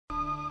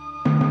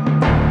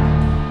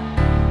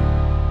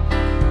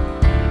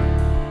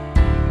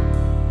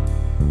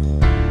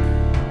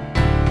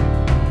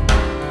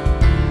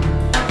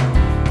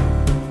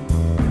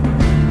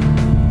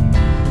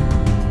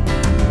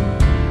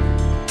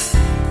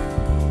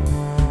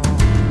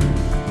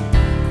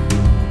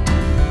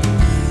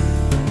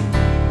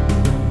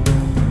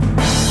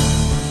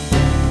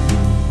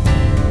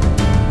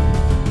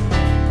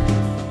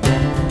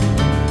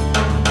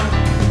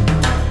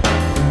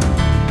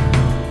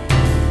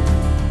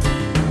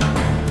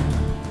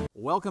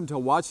Welcome to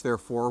Watch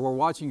Therefore. We're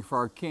watching for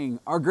our King,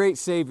 our great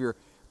Savior,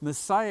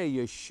 Messiah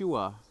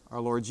Yeshua, our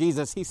Lord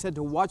Jesus. He said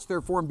to watch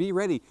therefore and be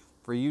ready,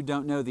 for you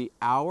don't know the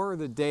hour,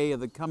 the day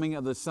of the coming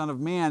of the Son of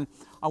Man.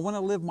 I want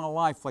to live my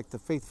life like the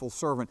faithful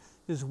servant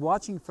who's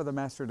watching for the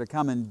Master to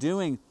come and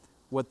doing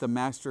what the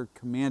Master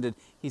commanded.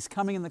 He's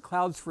coming in the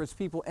clouds for His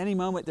people any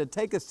moment to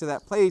take us to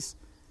that place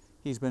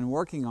He's been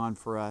working on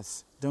for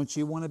us. Don't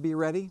you want to be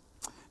ready?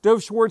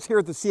 Dove Schwartz here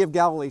at the Sea of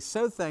Galilee,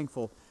 so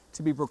thankful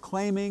to be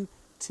proclaiming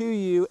to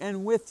you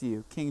and with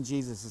you, King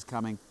Jesus is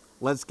coming.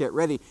 Let's get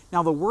ready.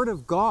 Now, the Word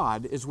of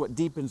God is what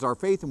deepens our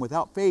faith, and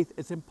without faith,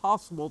 it's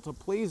impossible to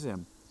please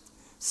Him.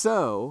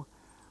 So,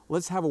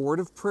 let's have a word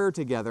of prayer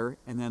together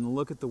and then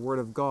look at the Word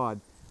of God.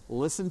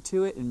 Listen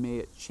to it, and may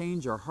it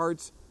change our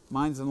hearts,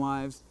 minds, and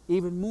lives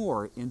even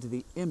more into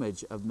the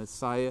image of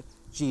Messiah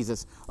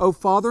Jesus. Oh,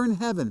 Father in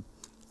heaven,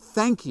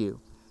 thank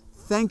you.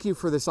 Thank you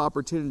for this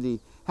opportunity,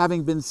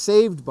 having been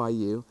saved by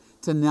you,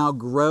 to now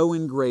grow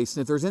in grace.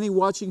 And if there's any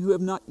watching who have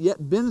not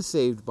yet been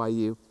saved by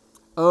you,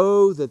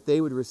 oh, that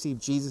they would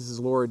receive Jesus as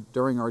Lord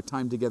during our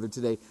time together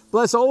today.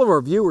 Bless all of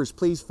our viewers,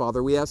 please,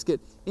 Father. We ask it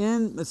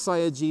in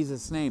Messiah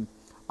Jesus' name.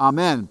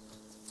 Amen.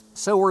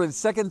 So we're in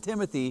 2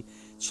 Timothy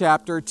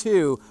chapter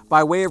 2.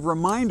 By way of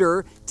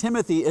reminder,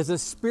 Timothy is a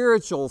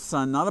spiritual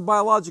son, not a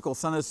biological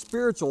son, a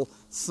spiritual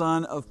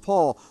son of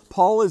Paul.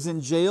 Paul is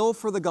in jail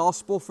for the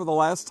gospel for the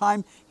last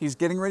time. He's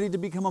getting ready to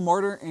become a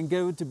martyr and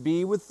go to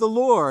be with the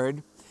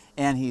Lord.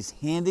 And he's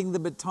handing the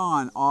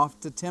baton off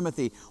to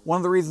Timothy. One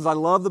of the reasons I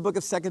love the book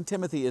of 2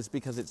 Timothy is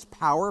because it's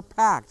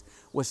power-packed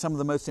with some of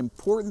the most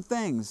important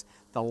things,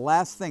 the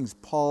last things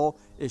Paul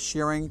is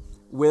sharing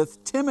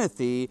with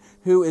Timothy,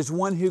 who is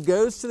one who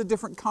goes to the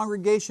different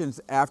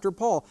congregations after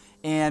Paul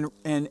and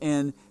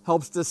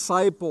helps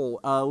disciple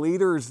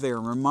leaders there,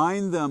 and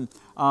remind them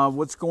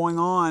what's going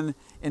on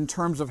in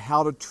terms of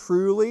how to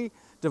truly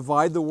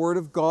divide the Word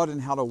of God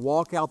and how to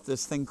walk out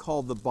this thing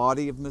called the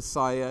body of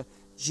Messiah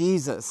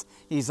Jesus.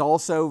 He's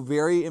also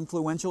very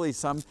influential. He's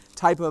some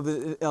type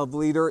of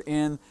leader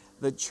in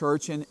the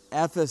church in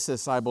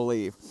Ephesus, I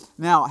believe.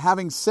 Now,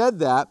 having said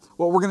that,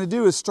 what we're going to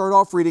do is start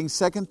off reading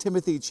 2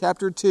 Timothy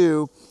chapter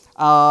 2.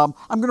 I'm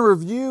going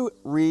to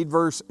read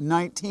verse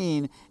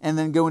 19 and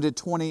then go into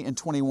 20 and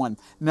 21.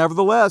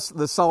 Nevertheless,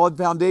 the solid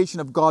foundation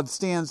of God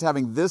stands,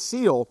 having this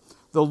seal: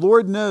 the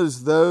Lord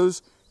knows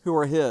those who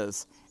are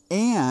His.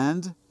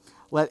 And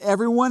let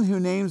everyone who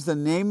names the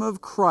name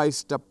of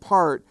Christ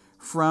depart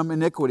from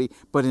iniquity.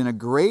 But in a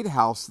great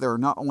house there are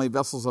not only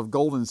vessels of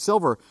gold and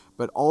silver,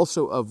 but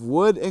also of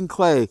wood and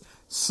clay,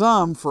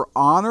 some for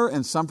honor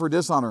and some for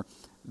dishonor.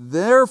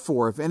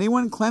 Therefore, if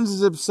anyone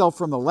cleanses himself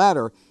from the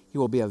latter, he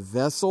will be a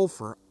vessel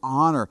for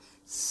honor,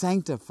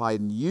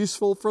 sanctified and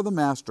useful for the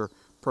master,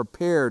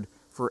 prepared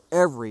for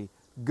every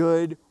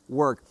good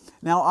work.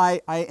 Now, I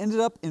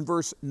ended up in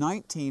verse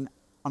 19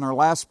 on our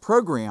last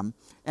program,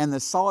 and the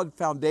solid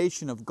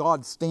foundation of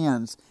God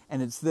stands,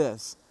 and it's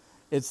this.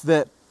 It's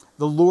that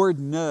the Lord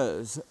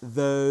knows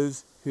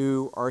those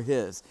who are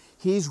His.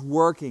 He's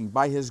working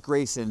by His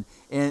grace and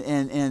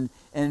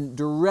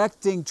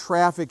directing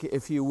traffic,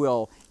 if you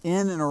will,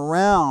 in and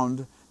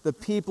around the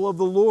people of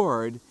the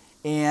Lord.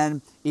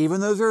 And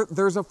even though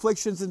there's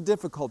afflictions and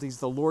difficulties,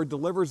 the Lord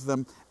delivers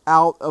them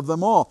out of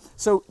them all.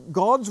 So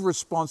God's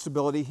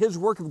responsibility, His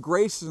work of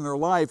grace in their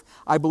life,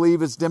 I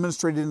believe is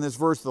demonstrated in this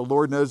verse. The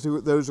Lord knows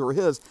those who are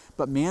His.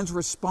 But man's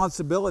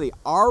responsibility,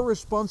 our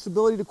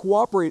responsibility to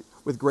cooperate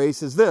with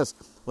grace is this: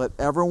 let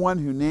everyone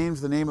who names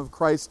the name of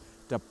Christ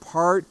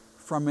depart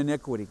from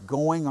iniquity,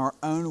 going our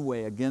own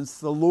way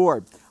against the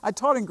Lord. I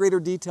taught in greater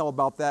detail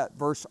about that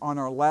verse on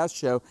our last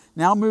show.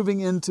 Now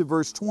moving into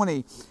verse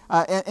 20.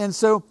 And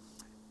so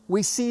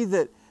we see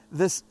that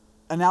this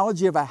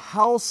analogy of a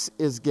house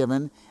is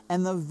given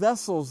and the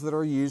vessels that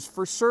are used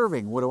for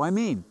serving. What do I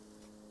mean?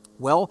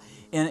 Well,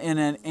 in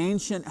an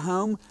ancient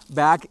home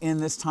back in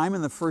this time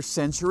in the first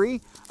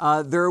century,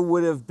 there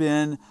would have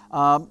been,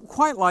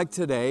 quite like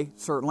today,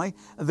 certainly,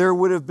 there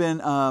would have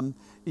been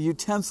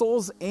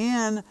utensils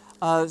and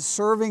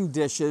serving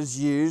dishes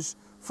used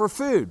for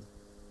food,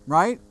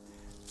 right?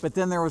 But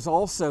then there was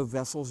also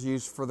vessels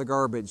used for the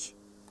garbage,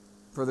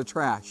 for the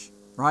trash,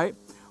 right?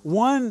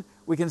 One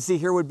we can see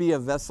here would be a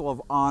vessel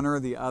of honor,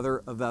 the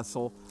other a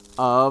vessel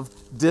of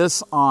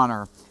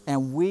dishonor.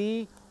 And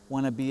we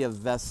want to be a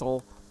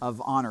vessel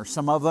of honor.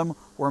 Some of them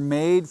were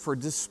made for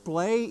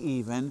display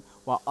even,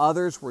 while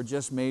others were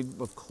just made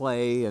of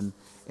clay and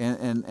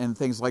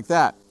things like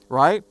that,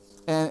 right?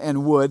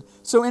 And wood.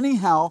 So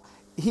anyhow,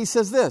 he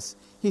says this.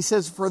 He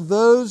says, for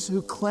those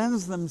who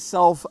cleanse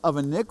themselves of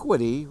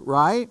iniquity,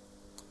 right,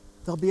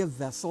 they'll be a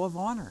vessel of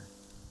honor.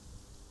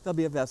 They'll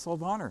be a vessel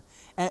of honor.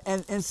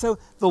 And so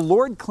the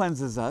Lord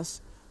cleanses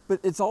us,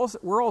 but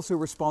we're also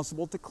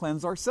responsible to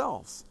cleanse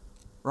ourselves,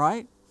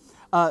 right?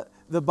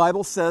 The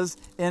Bible says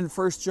in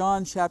 1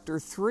 John chapter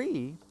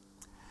 3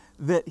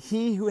 that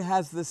he who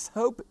has this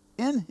hope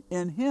in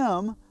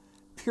Him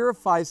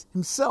purifies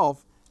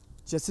himself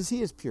just as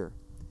He is pure.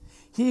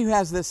 He who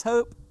has this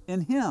hope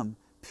in Him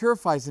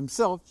purifies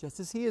himself just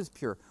as He is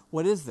pure.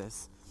 What is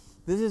this?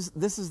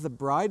 This is the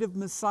bride of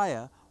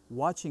Messiah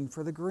watching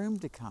for the groom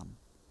to come.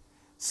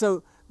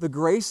 So the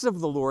grace of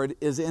the Lord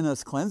is in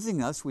us,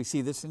 cleansing us. We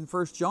see this in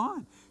 1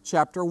 John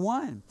chapter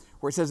 1,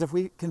 where it says if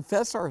we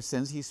confess our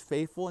sins, He's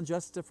faithful and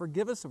just to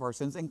forgive us of our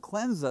sins and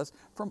cleanse us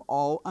from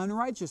all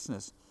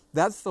unrighteousness.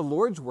 That's the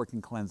Lord's work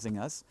in cleansing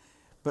us.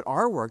 But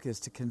our work is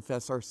to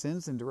confess our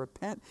sins and to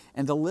repent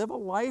and to live a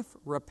life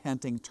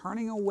repenting,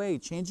 turning away,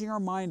 changing our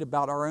mind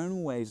about our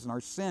own ways and our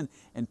sin,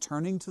 and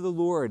turning to the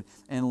Lord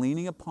and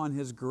leaning upon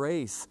His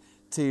grace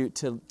to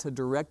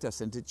direct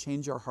us and to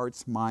change our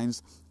hearts,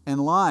 minds,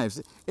 and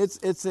lives.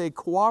 It's a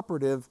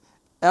cooperative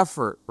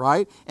effort,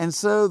 right? And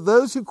so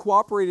those who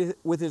cooperate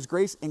with His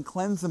grace and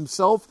cleanse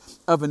themselves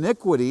of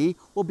iniquity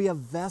will be a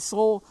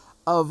vessel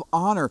of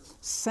honor,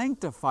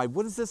 sanctified.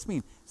 What does this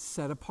mean?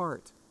 Set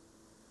apart.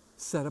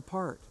 Set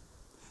apart.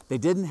 They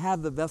didn't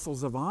have the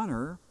vessels of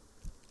honor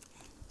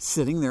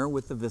sitting there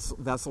with the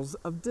vessels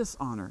of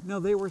dishonor. No,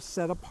 they were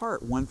set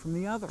apart, one from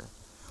the other.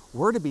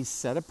 We're to be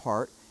set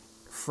apart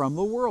from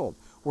the world.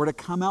 We're to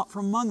come out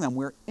from among them.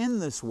 We're in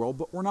this world,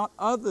 but we're not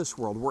of this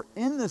world. We're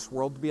in this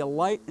world to be a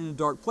light in a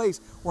dark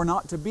place. We're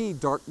not to be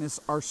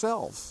darkness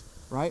ourselves,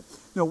 right?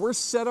 No, we're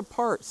set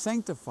apart,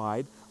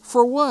 sanctified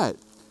for what?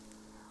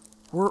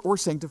 We're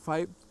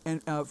sanctified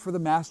and for the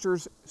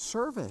Master's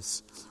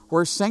service.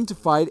 We're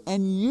sanctified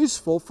and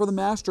useful for the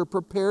Master,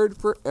 prepared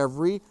for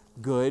every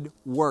good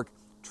work.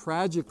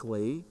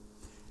 Tragically,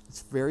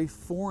 it's very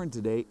foreign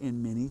today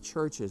in many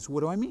churches.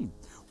 What do I mean?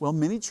 Well,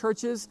 many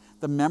churches,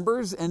 the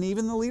members and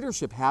even the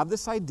leadership have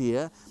this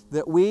idea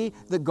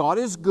that God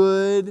is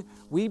good.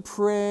 We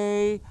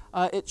pray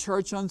at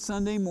church on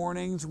Sunday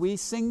mornings. We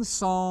sing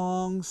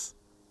songs.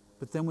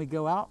 But then we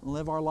go out and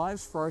live our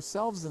lives for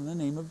ourselves in the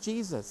name of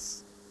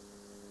Jesus.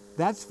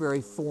 That's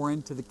very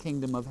foreign to the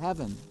kingdom of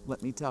heaven,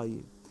 let me tell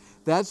you.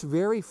 That's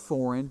very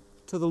foreign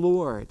to the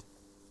Lord,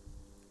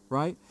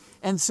 right?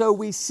 And so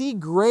we see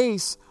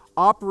grace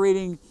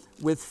operating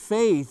with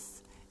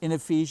faith in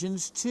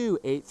Ephesians 2,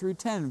 8 through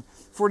 10.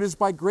 For it is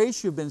by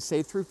grace you have been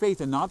saved through faith,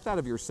 and not that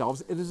of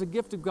yourselves. It is a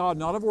gift of God,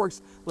 not of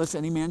works, lest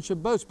any man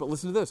should boast. But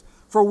listen to this.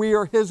 For we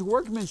are His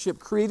workmanship,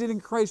 created in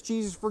Christ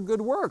Jesus for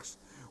good works,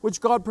 which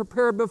God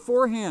prepared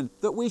beforehand,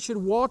 that we should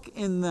walk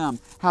in them.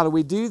 How do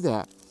we do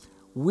that?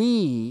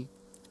 We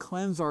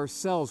cleanse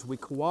ourselves. We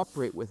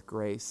cooperate with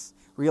grace,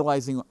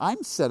 realizing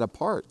I'm set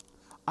apart.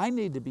 I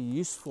need to be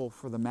useful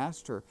for the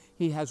Master.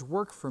 He has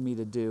work for me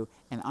to do,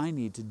 and I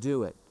need to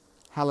do it.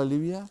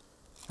 Hallelujah.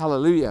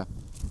 Hallelujah.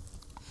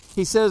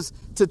 He says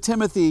to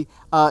Timothy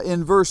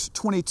in verse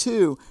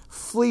 22,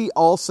 flee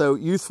also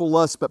youthful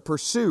lust, but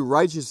pursue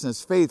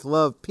righteousness, faith,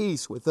 love,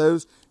 peace with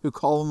those who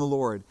call on the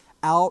Lord,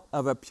 out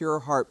of a pure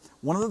heart.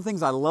 One of the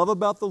things I love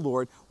about the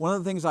Lord, one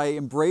of the things I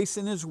embrace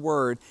in His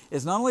Word,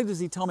 is not only does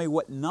He tell me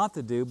what not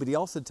to do, but He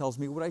also tells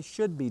me what I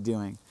should be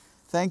doing.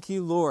 Thank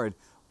you, Lord.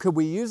 Could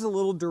we use a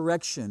little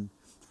direction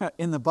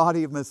in the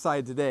body of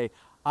Messiah today?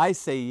 I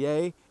say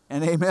yay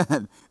and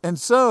amen. And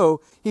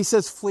so He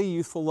says, flee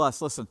youthful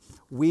lust. Listen,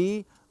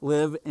 we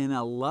live in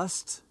a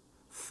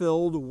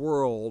lust-filled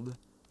world,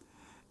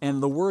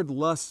 and the word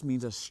lust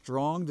means a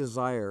strong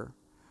desire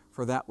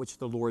for that which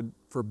the Lord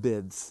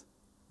forbids.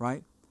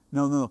 Right?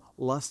 No.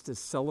 Lust is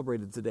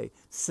celebrated today.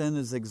 Sin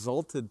is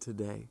exalted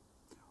today.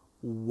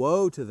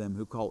 Woe to them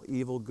who call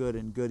evil good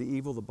and good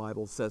evil, the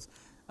Bible says.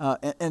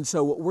 And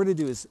so what we're to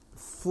do is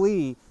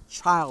flee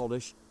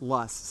childish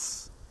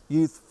lusts,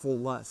 youthful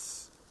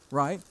lusts,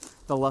 right?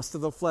 The lust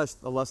of the flesh,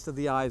 the lust of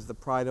the eyes, the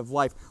pride of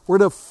life. We're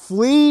to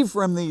flee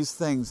from these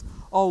things.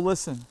 Oh,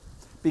 listen.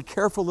 Be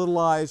careful, little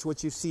eyes,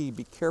 what you see.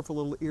 Be careful,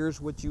 little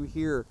ears, what you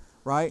hear,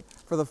 right?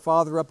 For the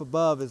Father up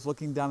above is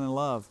looking down in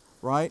love.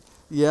 Right?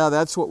 Yeah,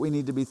 that's what we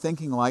need to be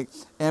thinking like.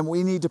 And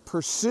we need to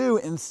pursue,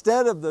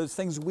 instead of those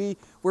things,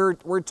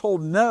 we're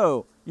told,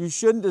 no, you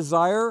shouldn't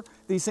desire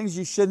these things.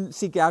 You shouldn't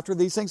seek after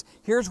these things.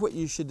 Here's what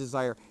you should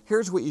desire.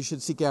 Here's what you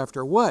should seek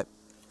after. What?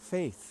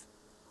 Faith.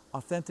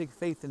 Authentic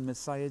faith in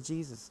Messiah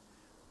Jesus.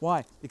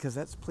 Why? Because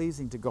that's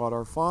pleasing to God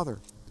our Father.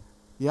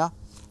 Yeah?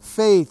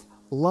 Faith,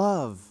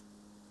 love.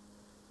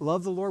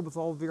 Love the Lord with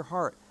all of your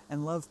heart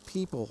and love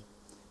people.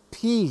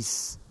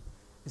 Peace.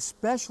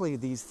 Especially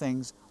these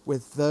things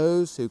with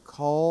those who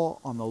call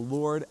on the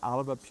Lord out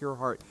of a pure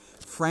heart.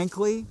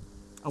 Frankly,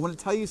 I want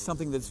to tell you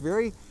something that's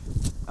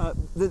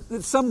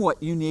that's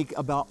somewhat unique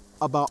about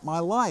my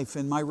life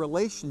and my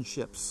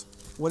relationships.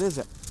 What is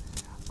it?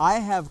 I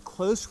have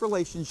close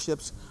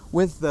relationships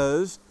with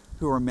those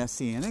who are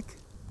Messianic,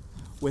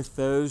 with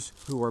those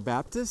who are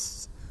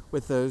Baptists,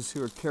 with those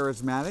who are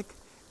charismatic,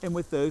 and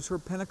with those who are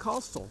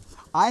Pentecostal.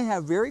 I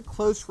have very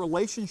close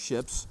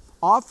relationships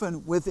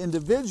often with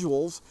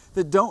individuals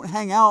that don't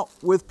hang out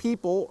with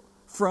people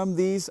from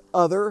these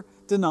other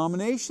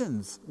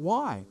denominations.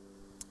 Why?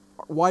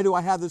 Why do I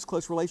have those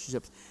close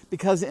relationships?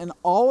 Because in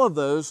all of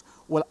those,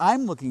 what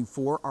I'm looking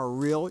for are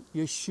real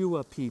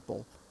Yeshua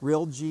people,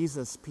 real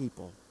Jesus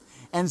people.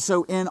 And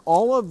so in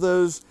all of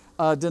those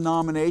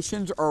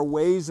denominations are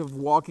ways of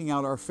walking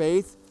out our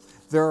faith.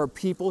 There are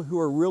people who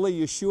are really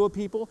Yeshua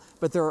people,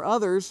 but there are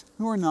others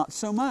who are not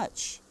so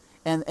much.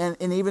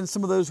 And even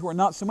some of those who are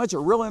not so much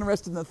are really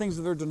interested in the things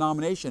of their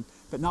denomination,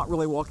 but not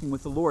really walking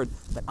with the Lord.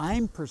 But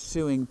I'm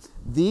pursuing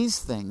these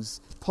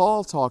things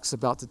Paul talks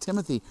about to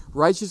Timothy: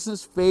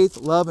 righteousness, faith,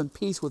 love, and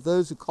peace with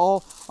those who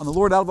call on the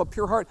Lord out of a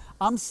pure heart.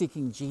 I'm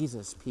seeking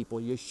Jesus people,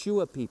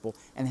 Yeshua people,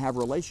 and have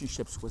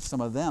relationships with some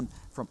of them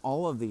from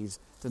all of these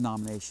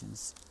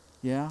denominations.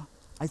 Yeah,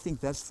 I think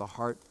that's the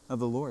heart of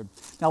the Lord.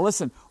 Now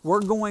listen,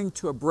 we're going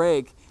to a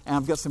break, and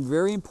I've got some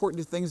very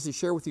important things to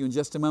share with you in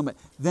just a moment.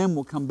 Then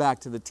we'll come back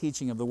to the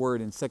teaching of the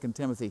Word in 2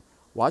 Timothy.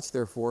 Watch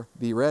therefore,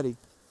 be ready.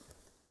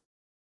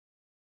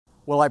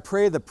 Well, I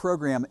pray the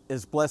program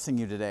is blessing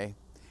you today.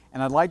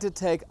 And I'd like to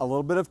take a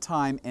little bit of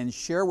time and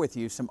share with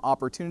you some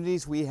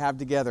opportunities we have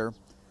together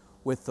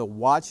with the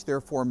Watch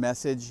Therefore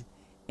message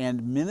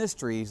and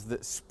ministries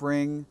that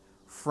spring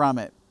from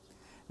it.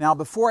 Now,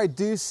 before I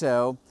do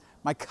so,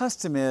 my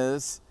custom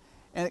is,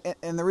 and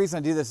the reason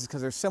I do this is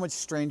because there's so much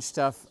strange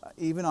stuff,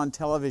 even on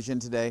television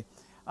today.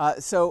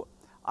 So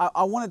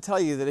I want to tell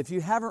you that if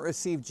you haven't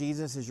received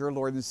Jesus as your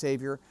Lord and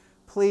Savior,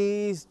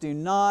 please do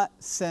not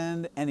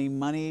send any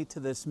money to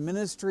this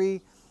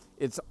ministry.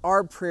 It's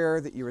our prayer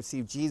that you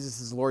receive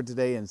Jesus as Lord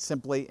today and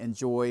simply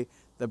enjoy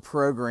the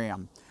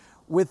program.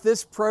 With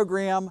this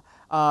program,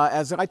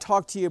 as I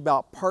talk to you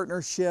about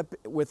partnership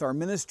with our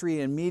ministry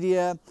and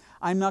media,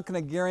 I'm not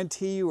going to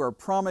guarantee you or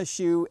promise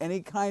you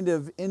any kind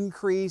of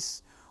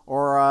increase,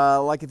 or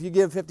like if you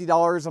give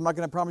 $50, I'm not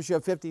going to promise you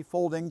a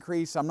 50-fold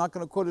increase. I'm not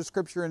going to quote a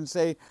scripture and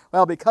say,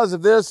 well, because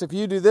of this, if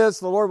you do this,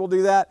 the Lord will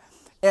do that.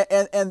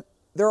 And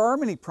there are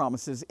many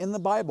promises in the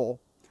Bible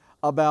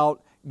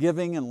about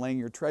giving and laying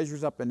your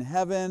treasures up in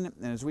heaven.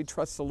 And as we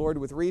trust the Lord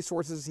with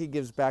resources, He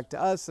gives back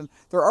to us. And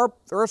there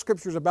are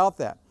scriptures about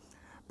that.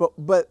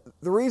 But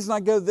the reason I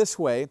go this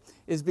way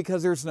is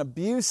because there's an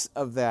abuse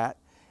of that,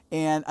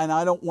 and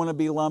I don't want to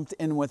be lumped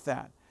in with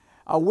that.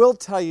 I will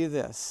tell you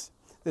this,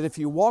 that if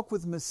you walk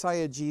with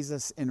Messiah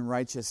Jesus in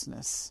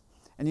righteousness,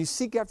 and you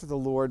seek after the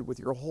Lord with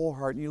your whole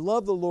heart, and you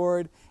love the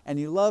Lord, and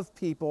you love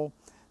people,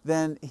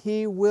 then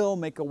He will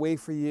make a way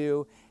for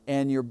you,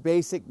 and your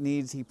basic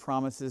needs He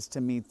promises to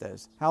meet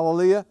those.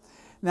 Hallelujah.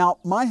 Now,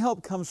 my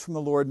help comes from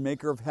the Lord,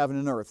 maker of heaven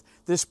and earth.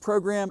 This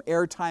program,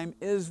 airtime,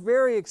 is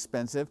very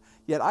expensive,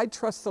 yet I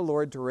trust the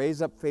Lord to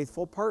raise up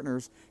faithful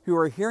partners who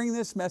are hearing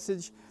this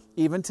message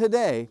even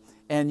today,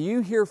 and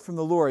you hear from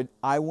the Lord,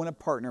 I want to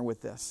partner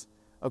with this.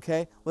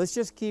 Okay? Let's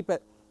just keep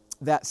it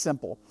that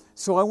simple.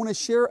 So I want to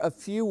share a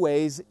few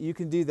ways you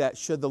can do that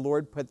should the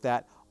Lord put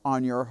that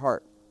on your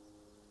heart.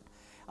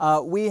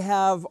 We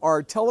have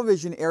our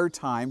television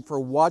airtime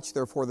for Watch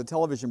Therefore, the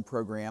television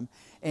program,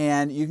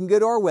 and you can go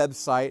to our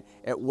website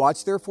at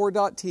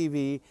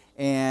watchtherefore.tv,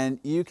 and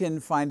you can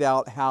find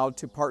out how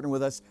to partner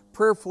with us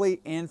prayerfully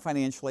and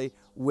financially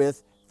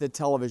with the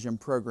television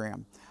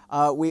program.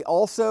 We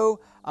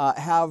also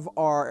have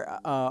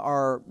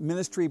our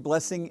ministry,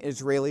 Blessing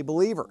Israeli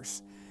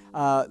Believers.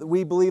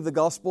 We believe the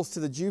gospel's to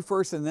the Jew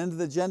first and then to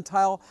the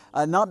Gentile,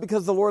 not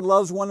because the Lord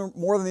loves one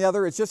more than the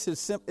other. It's just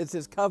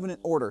His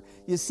covenant order.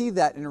 You see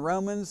that in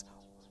Romans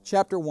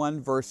chapter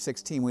 1, verse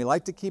 16. We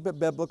like to keep it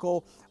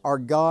biblical. Our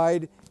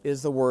guide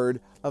is the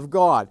Word of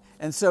God.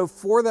 And so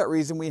for that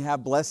reason, we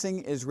have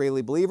Blessing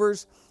Israeli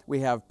Believers. We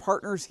have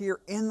partners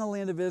here in the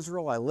land of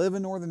Israel. I live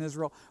in northern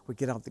Israel. We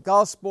get out the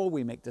gospel,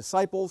 we make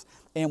disciples,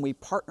 and we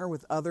partner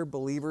with other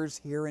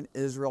believers here in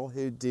Israel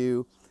who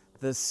do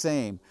the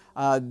same.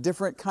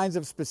 Different kinds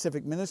of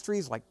specific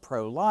ministries like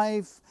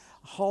pro-life,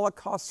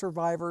 Holocaust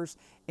survivors,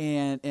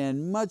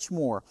 and much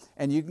more.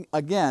 And you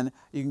can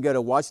go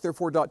to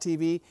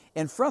watchtherefore.tv,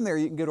 and from there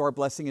you can go to our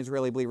Blessing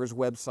Israeli Believers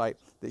website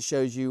that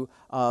shows you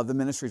the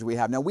ministries we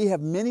have. Now, we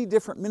have many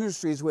different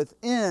ministries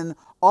within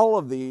all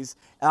of these,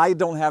 and I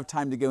don't have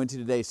time to go into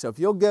today. So if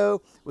you'll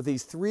go with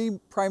these three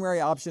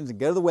primary options and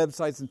go to the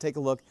websites and take a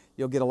look,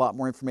 you'll get a lot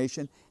more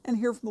information and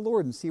hear from the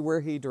Lord and see where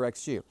He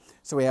directs you.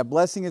 So we have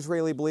Blessing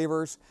Israeli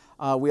Believers.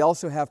 We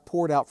also have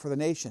Poured Out for the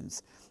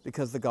Nations,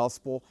 because the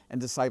gospel and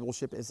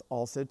discipleship is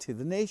also to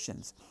the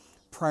nations.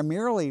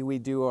 Primarily, we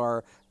do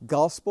our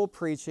gospel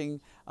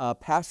preaching,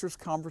 pastors'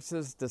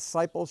 conferences,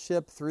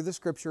 discipleship through the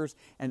scriptures,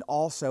 and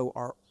also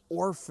our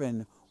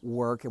orphan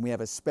work. And we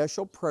have a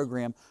special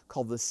program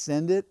called the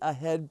Send It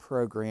Ahead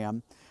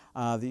program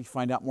that you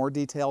find out more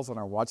details on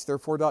our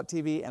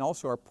watchtherefore.tv and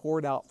also our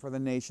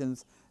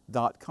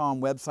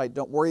pouredoutforthenations.com website.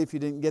 Don't worry if you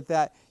didn't get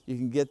that. You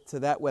can get to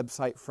that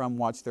website from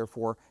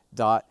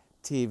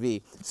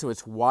watchtherefore.tv. So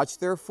it's Watch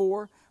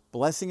Therefore,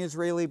 Blessing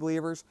Israeli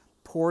Believers,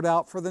 Poured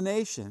Out for the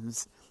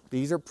Nations.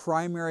 These are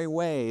primary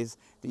ways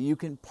that you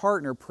can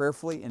partner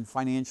prayerfully and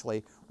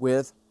financially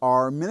with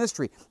our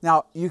ministry.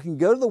 Now, you can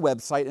go to the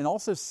website and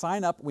also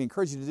sign up. We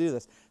encourage you to do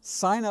this.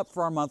 Sign up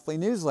for our monthly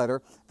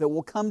newsletter that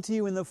will come to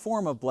you in the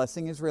form of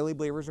Blessing Israeli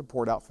Believers or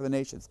Poured Out for the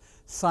Nations.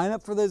 Sign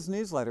up for those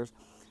newsletters.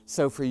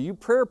 So for you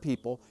prayer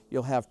people,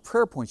 you'll have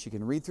prayer points. You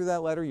can read through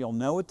that letter. You'll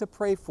know what to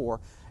pray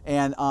for.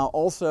 And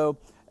also,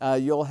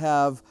 you'll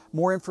have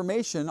more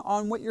information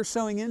on what you're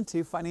sowing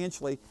into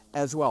financially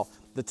as well.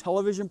 The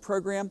television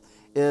program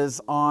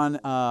is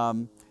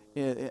on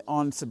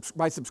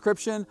by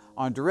subscription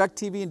on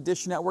DirecTV and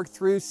Dish Network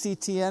through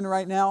CTN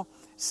right now.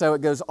 So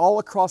it goes all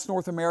across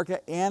North America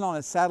and on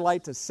a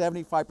satellite to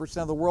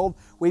 75% of the world.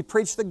 We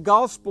preach the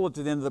gospel at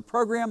the end of the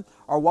program.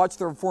 Our Watch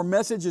the Reform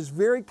message is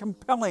very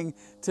compelling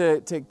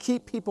to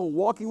keep people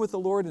walking with the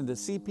Lord and to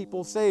see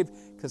people saved,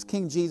 because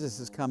King Jesus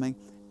is coming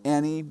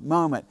any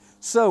moment.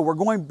 So we're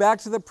going back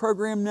to the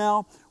program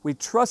now. We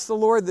trust the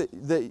Lord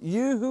that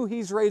you who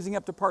He's raising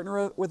up to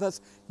partner with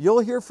us, you'll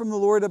hear from the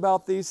Lord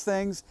about these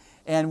things,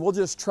 and we'll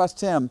just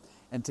trust Him.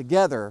 And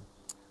together,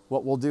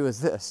 what we'll do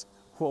is this: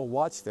 we'll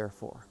watch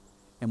therefore,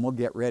 and we'll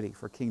get ready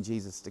for King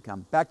Jesus to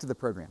come. Back to the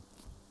program.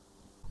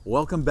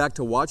 Welcome back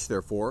to Watch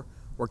Therefore.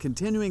 We're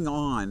continuing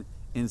on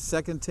in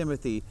 2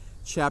 Timothy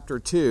chapter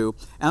 2.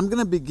 And I'm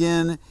going to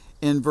begin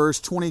in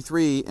verse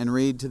 23 and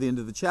read to the end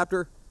of the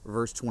chapter,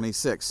 verse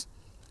 26.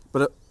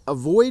 But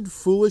avoid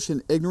foolish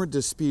and ignorant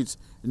disputes,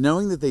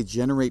 knowing that they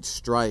generate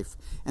strife.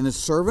 And a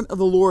servant of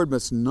the Lord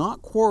must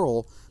not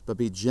quarrel, but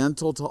be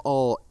gentle to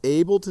all,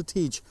 able to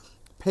teach,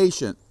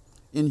 patient,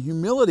 in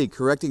humility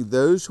correcting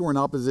those who are in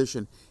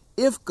opposition,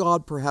 if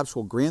God perhaps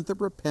will grant them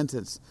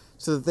repentance,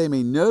 so that they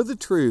may know the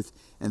truth,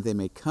 and they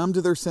may come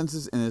to their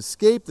senses and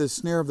escape the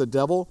snare of the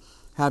devil,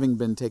 having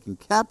been taken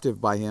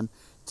captive by him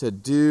to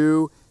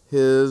do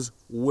his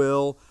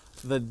will.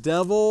 The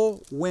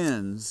devil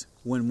wins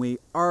when we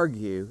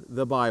argue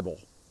the Bible.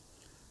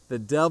 The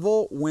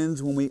devil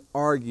wins when we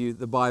argue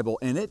the Bible,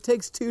 and it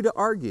takes two to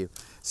argue.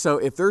 So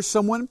if there's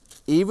someone,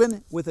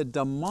 even with a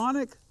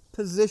demonic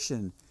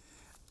position,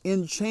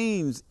 in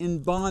chains,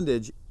 in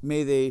bondage,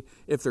 may they,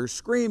 if they're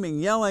screaming,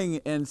 yelling,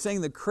 and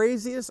saying the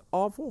craziest,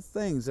 awful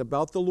things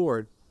about the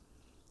Lord,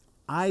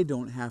 I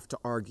don't have to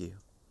argue.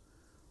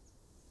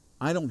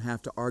 I don't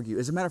have to argue.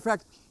 As a matter of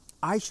fact,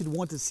 I should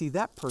want to see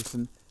that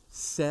person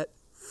set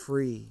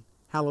free.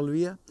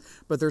 Hallelujah.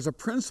 But there's a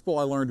principle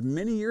I learned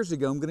many years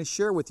ago I'm going to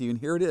share with you, and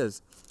here it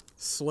is.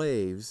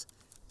 Slaves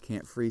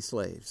can't free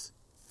slaves.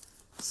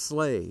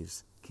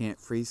 Slaves can't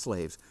free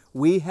slaves.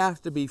 We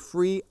have to be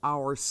free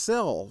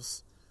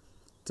ourselves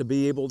to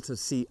be able to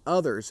see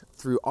others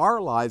through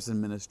our lives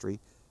and ministry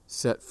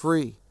set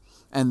free.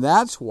 And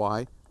that's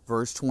why,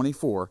 verse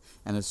 24,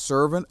 and a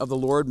servant of the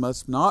Lord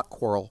must not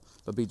quarrel,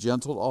 but be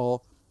gentle to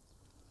all,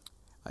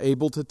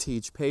 able to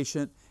teach,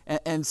 patient.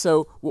 And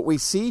so what we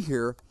see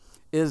here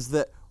is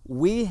that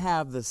we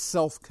have the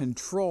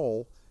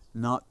self-control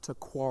not to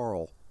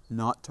quarrel,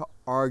 not to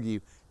argue,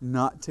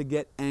 not to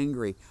get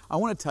angry. I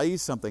want to tell you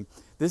something.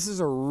 This is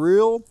a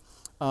real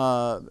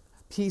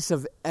piece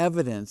of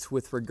evidence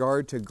with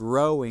regard to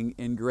growing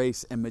in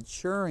grace and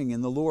maturing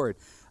in the Lord.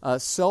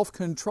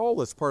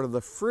 Self-control is part of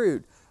the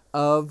fruit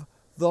of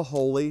the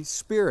Holy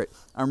Spirit.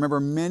 I remember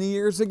many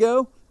years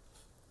ago,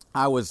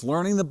 I was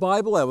learning the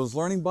Bible. I was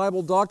learning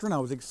Bible doctrine. I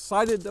was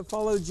excited to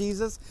follow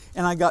Jesus.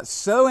 And I got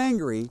so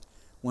angry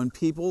when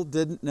people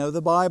didn't know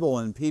the Bible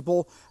and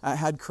people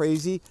had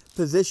crazy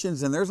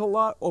positions. And there's a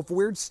lot of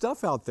weird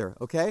stuff out there,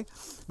 okay?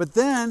 But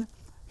then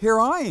here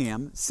I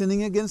am,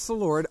 sinning against the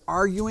Lord,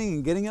 arguing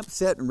and getting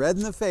upset and red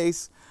in the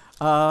face,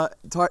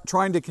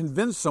 trying to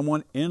convince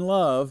someone in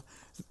love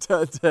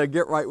to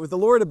get right with the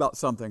Lord about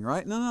something,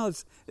 right? No,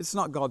 it's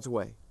not God's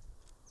way.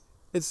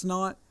 It's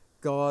not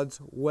God's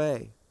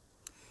way.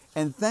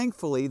 And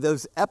thankfully,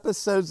 those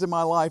episodes in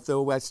my life,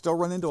 though I still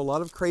run into a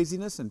lot of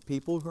craziness and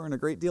people who are in a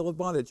great deal of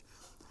bondage,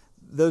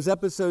 those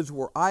episodes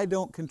where I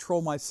don't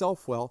control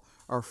myself well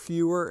are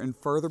fewer and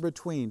further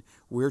between.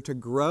 We're to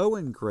grow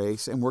in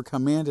grace, and we're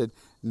commanded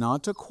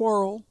not to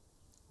quarrel,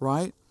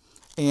 right?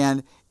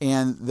 And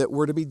that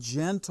we're to be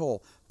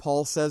gentle.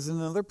 Paul says in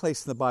another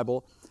place in the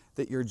Bible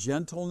that your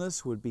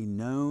gentleness would be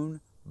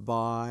known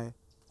by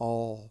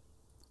all,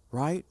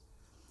 right?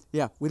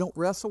 Yeah, we don't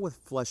wrestle with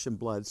flesh and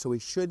blood, so we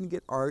shouldn't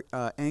get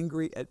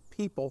angry at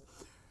people.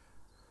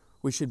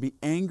 We should be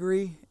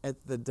angry at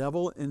the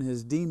devil and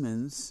his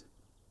demons,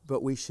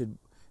 but we should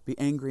be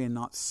angry and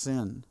not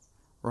sin,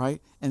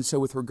 right? And so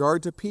with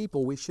regard to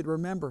people, we should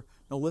remember,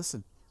 no,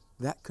 listen,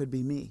 that could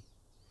be me.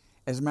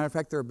 As a matter of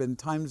fact, there have been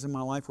times in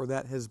my life where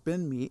that has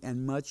been me,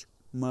 and much,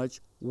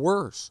 much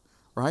worse,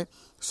 right?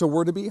 So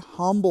we're to be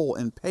humble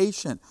and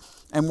patient,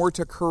 and we're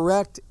to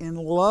correct in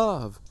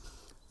love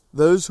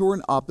those who are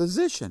in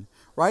opposition,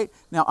 right?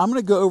 Now, I'm going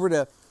to go over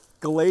to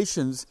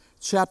Galatians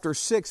chapter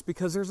 6,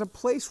 because there's a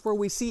place where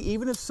we see,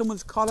 even if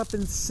someone's caught up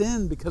in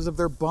sin because of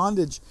their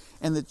bondage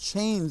and the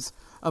chains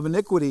of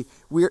iniquity,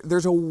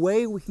 there's a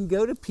way we can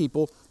go to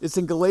people. It's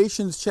in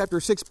Galatians chapter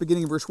 6,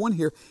 beginning in verse 1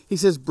 here. He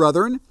says,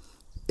 "Brethren,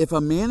 if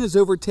a man is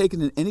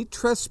overtaken in any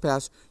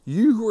trespass,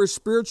 you who are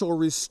spiritual,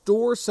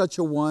 restore such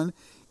a one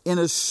in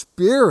a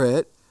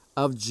spirit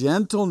of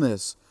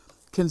gentleness,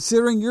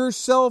 considering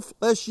yourself,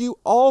 lest you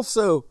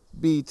also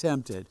be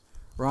tempted."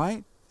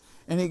 Right?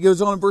 And he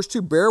goes on in verse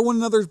 2, "Bear one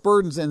another's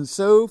burdens and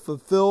so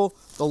fulfill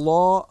the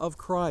law of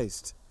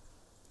Christ."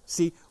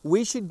 See,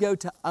 we should go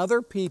to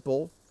other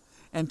people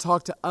and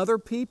talk to other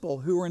people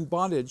who are in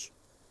bondage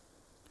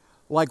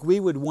like we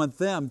would want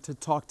them to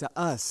talk to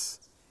us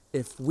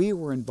if we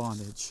were in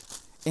bondage.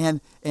 And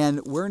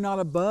we're not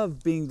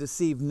above being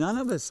deceived. None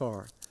of us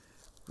are.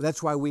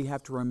 That's why we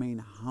have to remain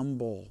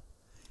humble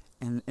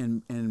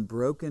and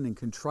broken and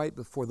contrite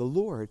before the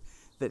Lord,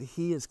 that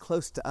He is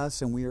close to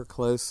us and we are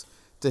close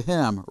to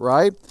Him,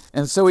 right?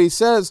 And so he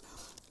says,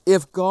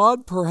 if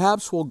God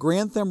perhaps will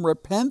grant them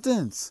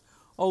repentance.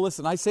 Oh,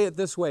 listen, I say it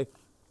this way.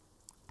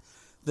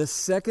 The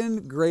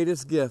second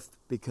greatest gift,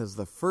 because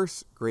the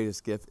first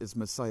greatest gift is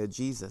Messiah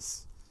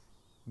Jesus,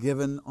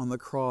 given on the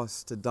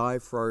cross to die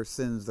for our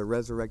sins, the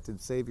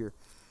resurrected Savior.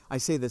 I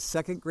say the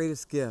second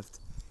greatest gift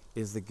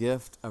is the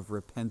gift of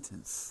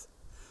repentance.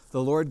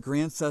 The Lord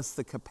grants us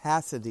the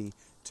capacity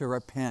to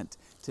repent,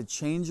 to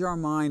change our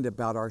mind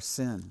about our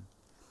sin.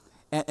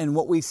 And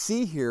what we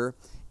see here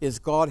is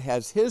God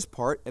has His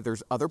part.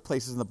 There's other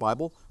places in the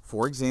Bible,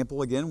 for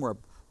example, again, where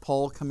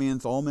Paul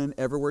commands all men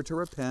everywhere to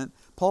repent.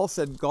 Paul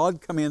said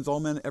God commands all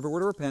men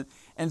everywhere to repent.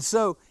 And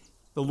so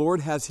the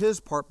Lord has His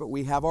part, but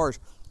we have ours.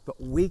 But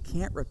we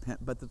can't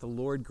repent, but that the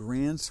Lord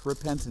grants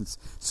repentance.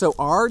 So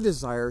our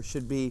desire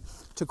should be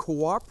to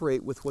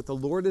cooperate with what the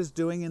Lord is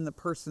doing in the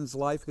person's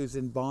life who's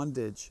in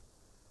bondage,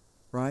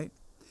 right?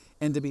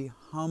 And to be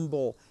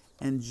humble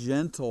and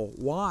gentle.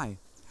 Why?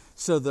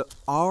 So that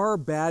our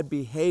bad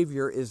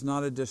behavior is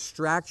not a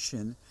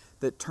distraction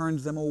that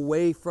turns them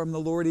away from the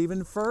Lord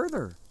even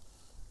further,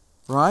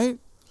 right?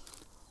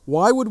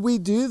 Why would we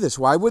do this?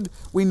 Why would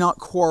we not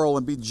quarrel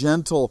and be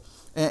gentle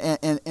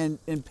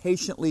and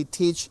patiently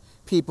teach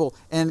people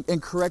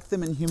and correct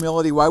them in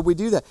humility? Why would we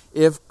do that?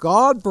 If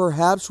God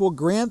perhaps will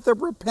grant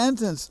them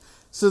repentance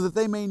so that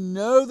they may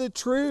know the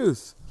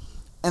truth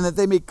and that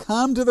they may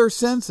come to their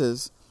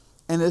senses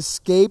and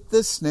escape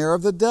the snare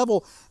of the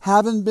devil,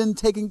 having been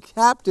taken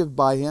captive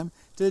by him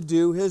to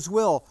do his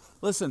will.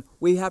 Listen,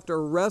 we have to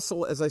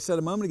wrestle, as I said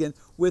a moment again,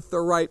 with the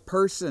right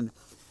person.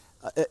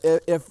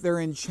 If they're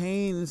in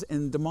chains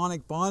and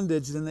demonic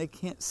bondage, then they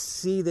can't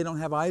see. They don't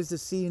have eyes to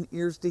see and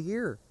ears to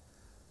hear.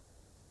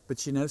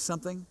 But you know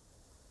something?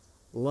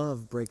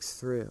 Love breaks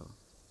through.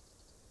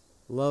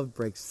 Love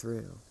breaks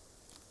through.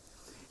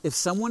 If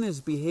someone is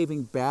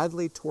behaving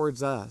badly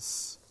towards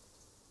us,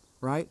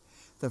 right,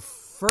 the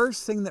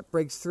first thing that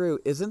breaks through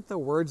isn't the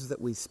words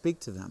that we speak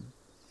to them.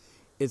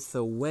 It's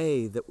the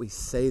way that we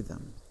say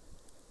them,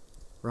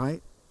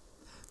 right?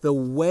 The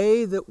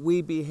way that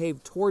we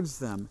behave towards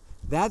them,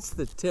 that's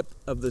the tip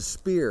of the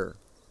spear,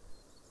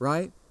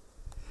 right?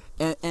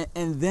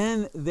 And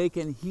then they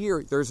can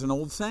hear. There's an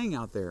old saying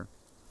out there.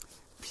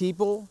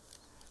 People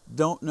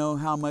don't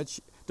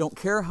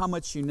care how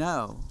much you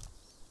know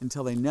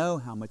until they know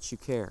how much you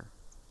care,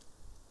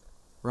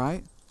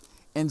 right?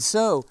 And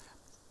so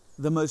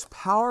the most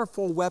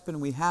powerful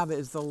weapon we have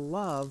is the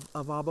love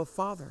of Abba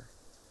Father,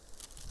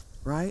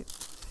 right?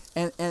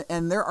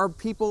 And there are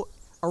people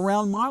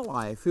around my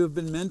life who have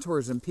been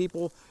mentors and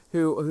people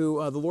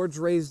who the Lord's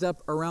raised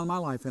up around my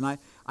life. And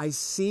I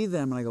see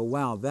them and I go,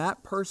 wow,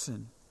 that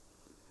person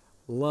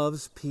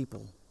loves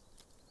people.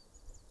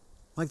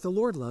 Like the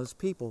Lord loves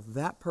people.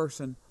 That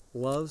person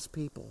loves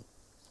people,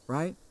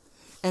 right?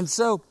 And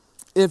so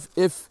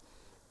if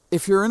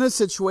you're in a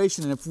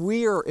situation, and if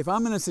we are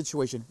in a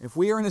situation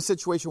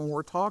where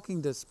we're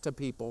talking to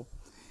people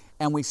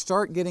and we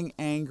start getting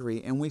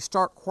angry and we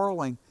start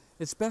quarreling,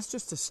 it's best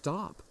just to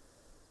stop.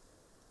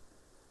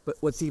 But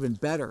what's even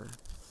better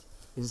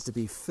is to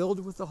be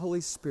filled with the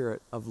Holy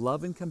Spirit of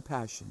love and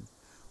compassion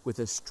with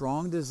a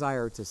strong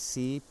desire to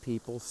see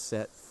people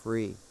set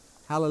free.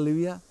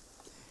 Hallelujah.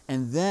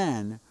 And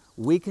then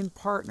we can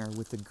partner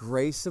with the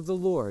grace of the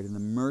Lord and the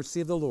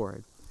mercy of the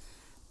Lord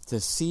to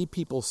see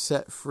people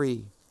set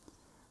free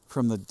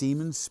from the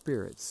demon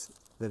spirits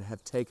that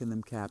have taken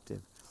them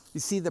captive. You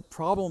see, the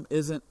problem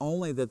isn't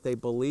only that they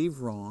believe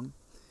wrong,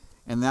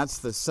 and that's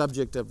the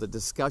subject of the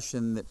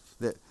discussion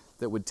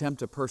that would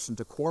tempt a person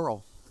to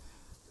quarrel.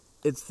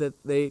 It's that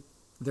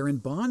they're in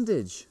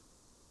bondage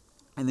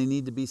and they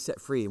need to be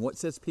set free. And what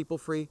sets people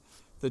free?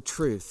 The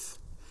truth.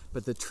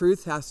 But the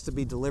truth has to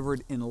be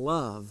delivered in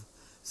love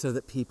so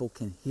that people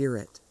can hear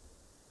it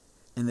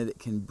and that it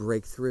can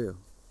break through.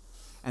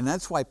 And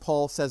that's why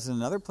Paul says in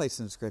another place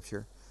in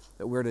Scripture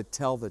that we're to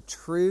tell the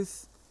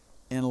truth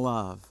in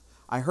love.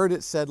 I heard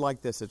it said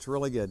like this. It's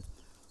really good.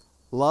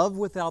 Love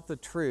without the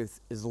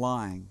truth is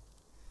lying,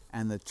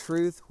 and the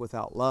truth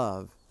without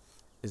love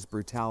is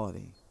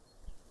brutality.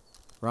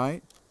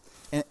 Right?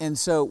 And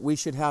so we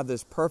should have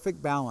this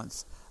perfect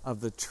balance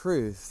of the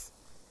truth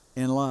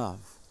in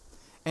love.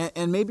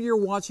 And maybe you're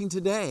watching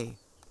today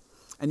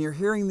and you're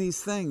hearing these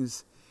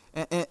things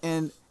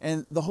and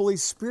the Holy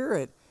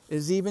Spirit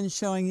is even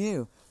showing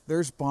you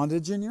there's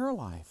bondage in your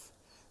life.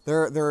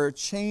 There are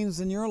chains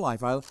in your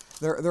life.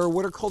 There are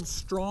what are called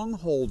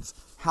strongholds,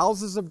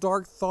 houses of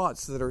dark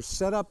thoughts that are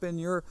set up in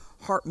your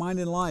heart, mind,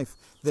 and life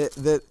that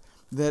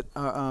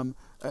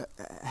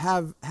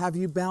have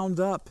you bound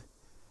up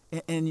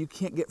and you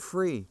can't get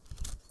free.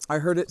 I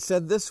heard it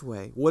said this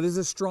way. What is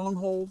a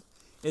stronghold?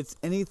 It's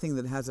anything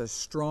that has a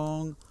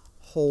strong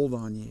hold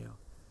on you.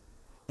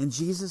 And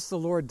Jesus the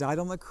Lord died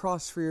on the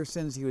cross for your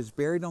sins. He was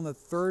buried on the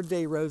third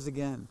day, rose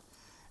again.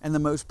 And the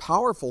most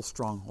powerful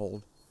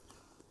stronghold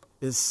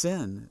is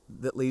sin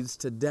that leads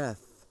to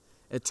death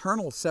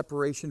eternal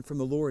separation from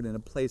the Lord in a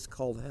place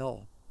called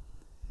hell.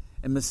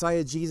 And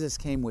Messiah Jesus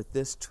came with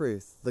this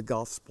truth, the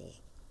gospel.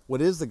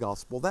 What is the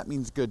gospel? That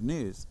means good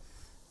news,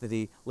 that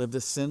he lived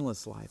a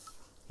sinless life.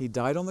 He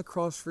died on the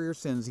cross for your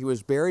sins. He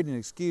was buried,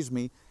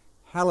 and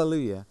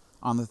hallelujah,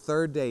 on the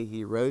third day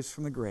he rose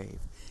from the grave.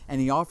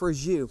 And he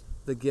offers you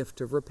the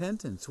gift of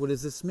repentance. What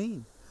does this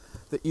mean?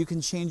 That you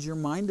can change your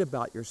mind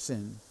about your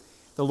sin.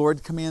 The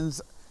Lord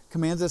commands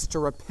us to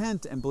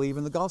repent and believe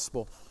in the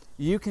gospel.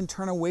 You can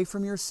turn away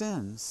from your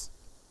sins,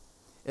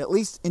 at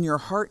least in your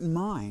heart and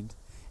mind,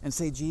 and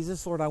say,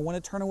 Jesus, Lord, I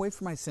want to turn away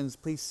from my sins.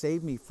 Please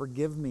save me,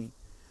 forgive me.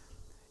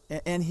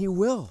 And he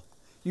will.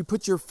 You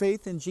put your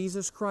faith in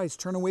Jesus Christ,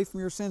 turn away from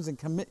your sins and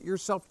commit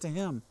yourself to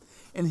him.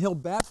 And he'll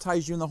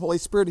baptize you in the Holy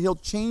Spirit. He'll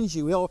change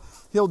you.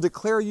 He'll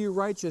declare you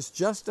righteous,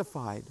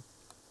 justified.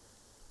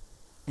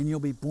 And you'll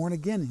be born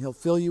again. He'll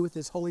fill you with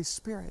his Holy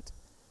Spirit.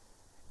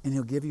 And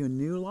he'll give you a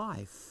new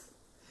life.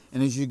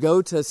 And as you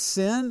go to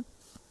sin,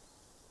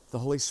 the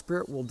Holy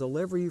Spirit will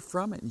deliver you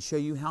from it and show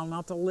you how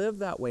not to live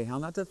that way, how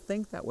not to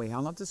think that way,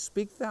 how not to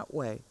speak that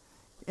way.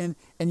 And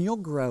you'll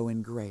grow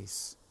in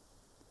grace.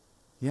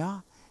 Yeah?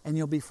 And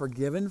you'll be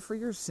forgiven for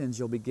your sins.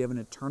 You'll be given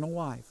eternal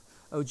life.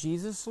 Oh,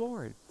 Jesus,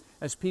 Lord,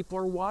 as people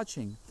are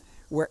watching,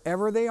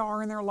 wherever they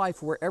are in their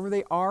life, wherever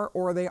they are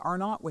or they are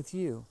not with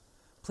you,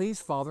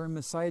 please, Father, in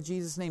Messiah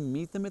Jesus' name,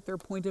 meet them at their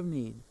point of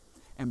need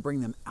and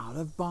bring them out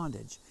of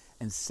bondage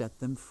and set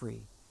them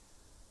free.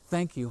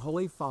 Thank you,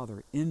 Holy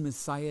Father, in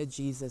Messiah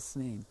Jesus'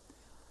 name.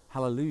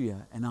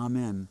 Hallelujah and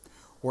amen.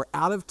 We're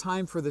out of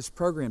time for this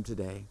program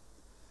today.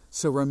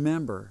 So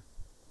remember,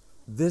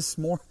 this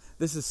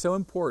is so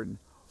important.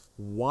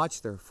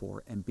 Watch,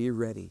 therefore, and be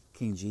ready.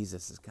 King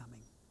Jesus is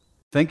coming.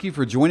 Thank you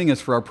for joining us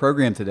for our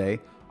program today.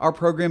 Our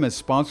program is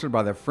sponsored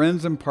by the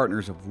friends and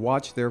partners of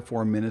Watch,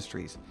 Therefore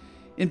Ministries.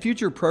 In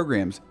future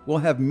programs, we'll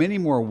have many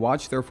more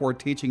Watch, Therefore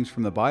teachings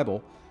from the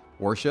Bible,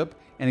 worship,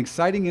 and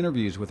exciting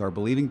interviews with our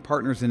believing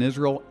partners in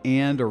Israel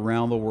and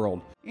around the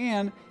world.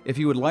 And if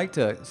you would like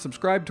to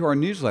subscribe to our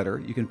newsletter,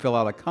 you can fill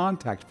out a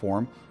contact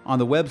form on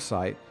the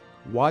website,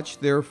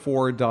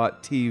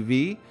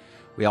 watchtherefore.tv.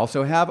 We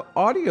also have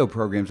audio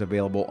programs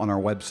available on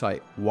our website,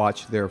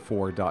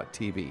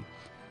 watchtherefore.tv.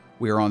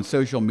 We are on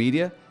social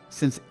media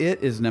since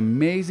it is an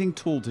amazing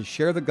tool to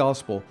share the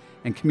gospel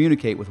and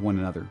communicate with one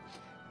another.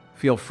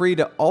 Feel free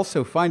to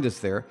also find us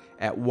there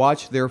at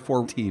Watch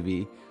Therefore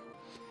TV.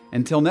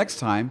 Until next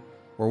time,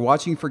 we're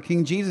watching for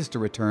King Jesus to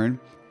return.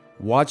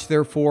 Watch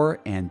therefore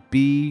and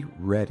be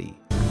ready.